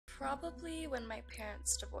Probably when my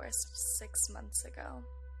parents divorced 6 months ago.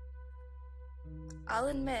 I'll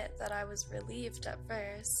admit that I was relieved at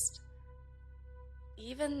first.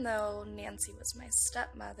 Even though Nancy was my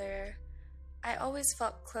stepmother, I always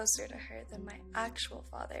felt closer to her than my actual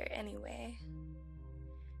father anyway.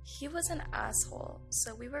 He was an asshole,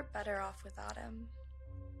 so we were better off without him.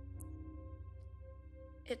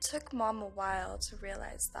 It took Mom a while to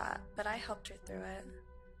realize that, but I helped her through it.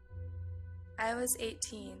 I was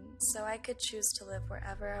 18, so I could choose to live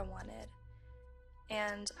wherever I wanted,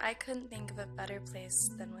 and I couldn't think of a better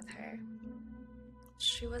place than with her.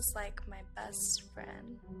 She was like my best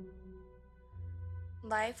friend.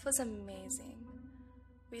 Life was amazing.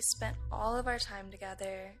 We spent all of our time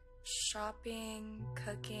together, shopping,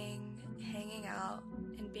 cooking, hanging out,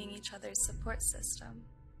 and being each other's support system.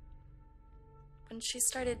 When she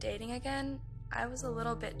started dating again, I was a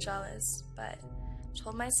little bit jealous, but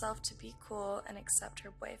told myself to be cool and accept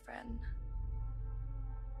her boyfriend.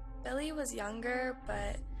 Billy was younger,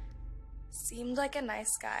 but seemed like a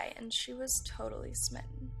nice guy, and she was totally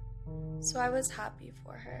smitten. So I was happy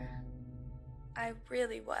for her. I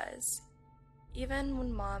really was, even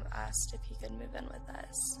when Mom asked if he could move in with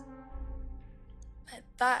us. But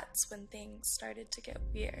that's when things started to get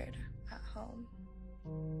weird at home.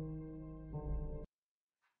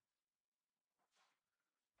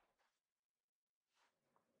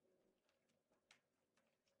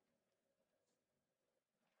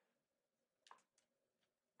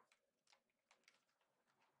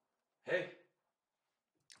 Hey.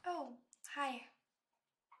 Oh, hi.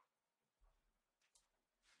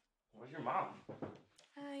 Where's your mom?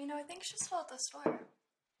 I think she's still at the store.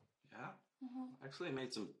 Yeah? Mm-hmm. Actually, I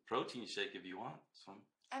made some protein shake if you want some.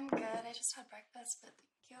 I'm good. I just had breakfast, but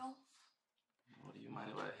thank you. Well, do you mind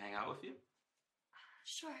if I hang out with you?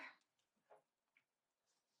 Sure.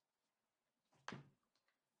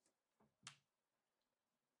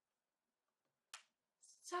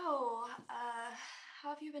 So, how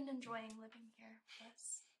have you been enjoying living here with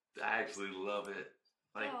us? I actually love it.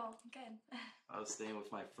 Oh, good. I was staying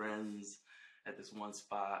with my friends at this one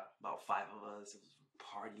spot, about 5 of us. It was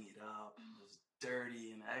partying it up. It was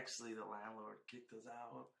dirty, and actually the landlord kicked us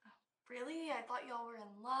out. Oh, really? I thought y'all were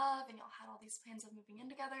in love and y'all had all these plans of moving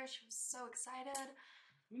in together. She was so excited.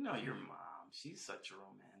 You know your mom. She's such a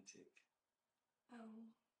romantic.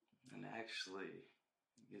 Oh. And actually,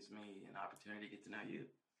 it gives me an opportunity to get to know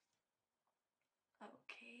you.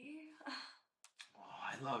 Okay. Oh,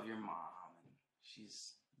 I love your mom. And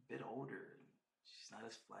she's a bit older. She's not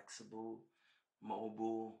as flexible,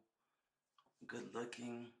 mobile, good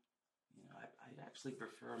looking. You know, I actually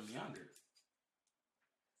prefer them younger.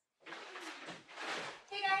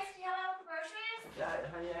 Hey guys, can you help out with the groceries? Yeah,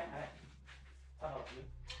 I'll help you.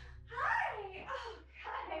 Hi! Oh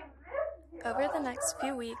god, I missed you. Over the next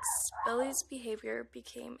few weeks, Billy's behavior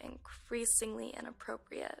became increasingly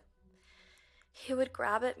inappropriate. He would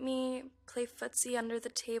grab at me, play footsie under the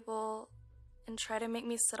table, and try to make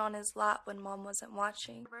me sit on his lap when Mom wasn't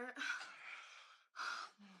watching.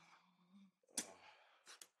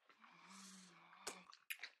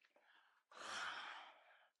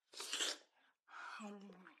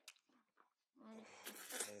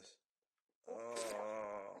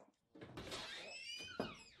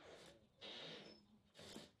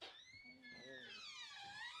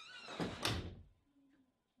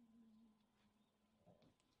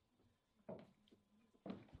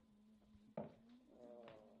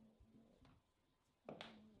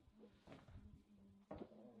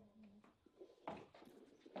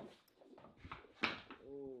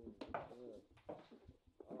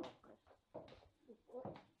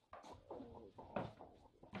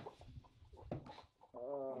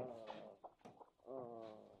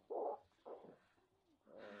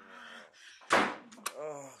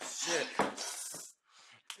 Oh, shit. Are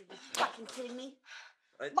you fucking kidding me?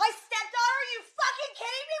 I- My stepdaughter? Are you fucking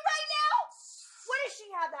kidding me right now? What does she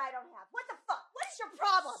have that I don't have? What the fuck? What is your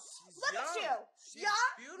problem? She's Look young. at you. She's young?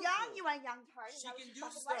 beautiful. Young? You want a young tart? She can do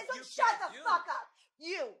fucking stuff want? you Shut can't the do. fuck up.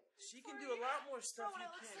 You. She can do a lot more stuff you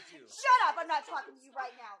can't do. Shut up. I'm not talking to you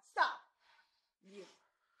right now. Stop. You.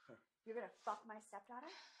 You're gonna fuck my stepdaughter?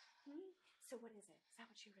 Hmm? So what is it? Is that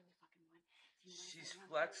what you really fucking want? Do you want She's something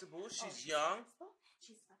flexible. else? She's Oh, young.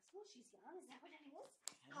 She's flexible. She's young. Is that what it is?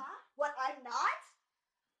 Huh? What I'm not?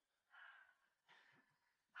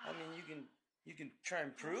 I mean, you can try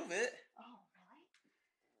and prove it. Oh, really?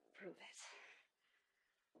 Prove it.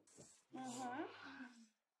 Uh-huh.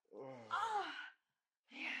 Oh.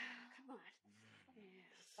 Yeah, come on. Yeah,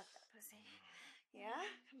 fuck that pussy. Yeah?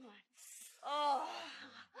 Come on. Oh.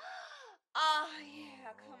 Oh,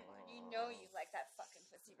 yeah, come on. You know you like that fucking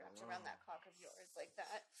pussy wrapped around that cock of yours like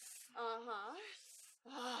that.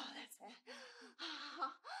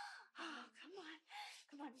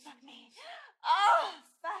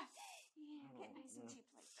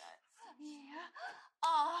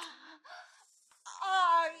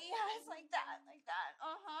 Yes, like that.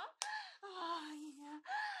 Uh-huh. Oh, yeah.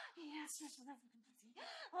 Yeah, smash on that fucking pussy.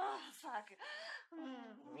 Oh, fuck.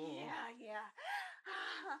 Yeah. Yeah.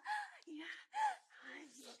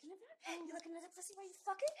 You looking at that? You looking at the pussy while you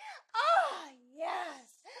fucking? Oh,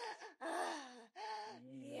 yes.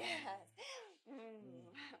 Yes.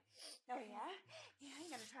 Oh, yeah? Yeah, you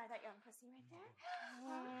gonna try that young pussy right there?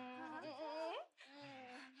 Oh,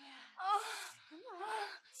 come on.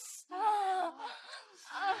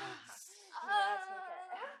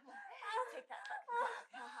 Take that fucking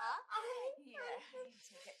cock. Yeah, you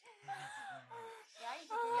take it. Yeah, you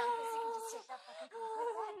think your young pussy can just take that fucking cock like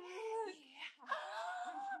that?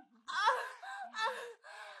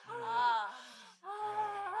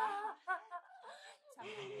 Tell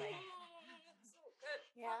me how you like it.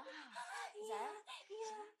 Yeah? Is that?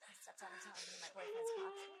 Yeah. I stepped out of town with my boyfriend.